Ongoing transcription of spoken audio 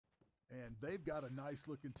And they've got a nice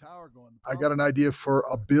looking tower going. I got an idea for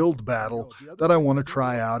a build battle that I want to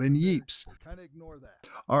try out in Yeeps. Kind of ignore that.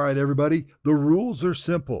 All right, everybody, the rules are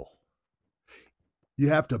simple. You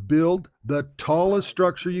have to build the tallest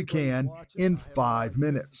structure you can in 5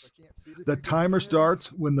 minutes. The timer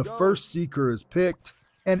starts when the first seeker is picked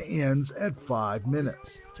and ends at 5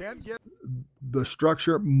 minutes. The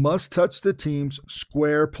structure must touch the team's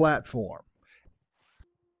square platform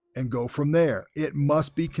and go from there. It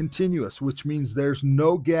must be continuous, which means there's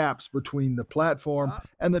no gaps between the platform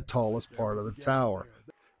and the tallest part of the tower.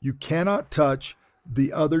 You cannot touch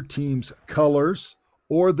the other team's colors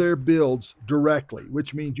or their builds directly,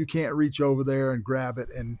 which means you can't reach over there and grab it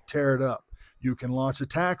and tear it up. You can launch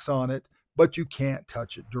attacks on it, but you can't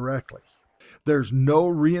touch it directly. There's no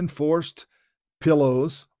reinforced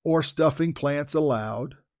pillows or stuffing plants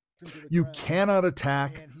allowed. You cannot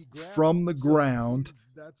attack from the ground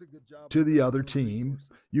to the other team.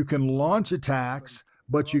 You can launch attacks,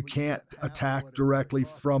 but you can't attack directly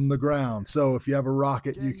from the ground. So if you have a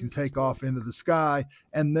rocket, you can take off into the sky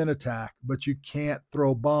and then attack, but you can't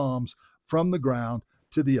throw bombs from the ground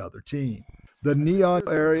to the other team. The neon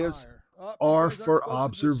areas are for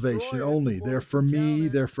observation only. They're for me,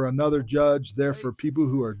 they're for another judge, they're for people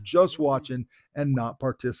who are just watching and not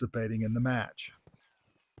participating in the match.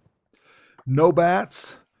 No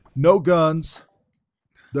bats, no guns.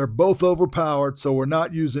 They're both overpowered, so we're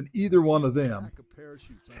not using either one of them.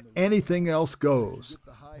 Anything else goes.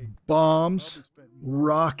 Bombs,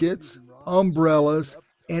 rockets, umbrellas,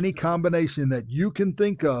 any combination that you can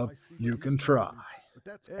think of, you can try.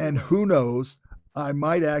 And who knows, I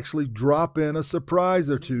might actually drop in a surprise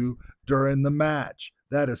or two during the match.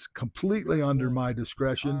 That is completely under my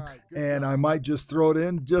discretion, and I might just throw it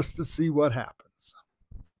in just to see what happens.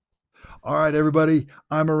 All right, everybody,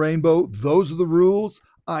 I'm a Rainbow. Those are the rules.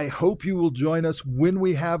 I hope you will join us when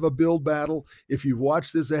we have a build battle. If you've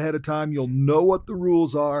watched this ahead of time, you'll know what the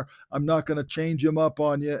rules are. I'm not going to change them up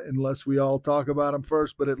on you unless we all talk about them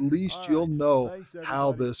first, but at least you'll know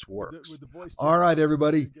how this works. All right,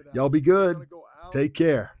 everybody, y'all be good. Take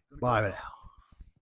care. Bye now.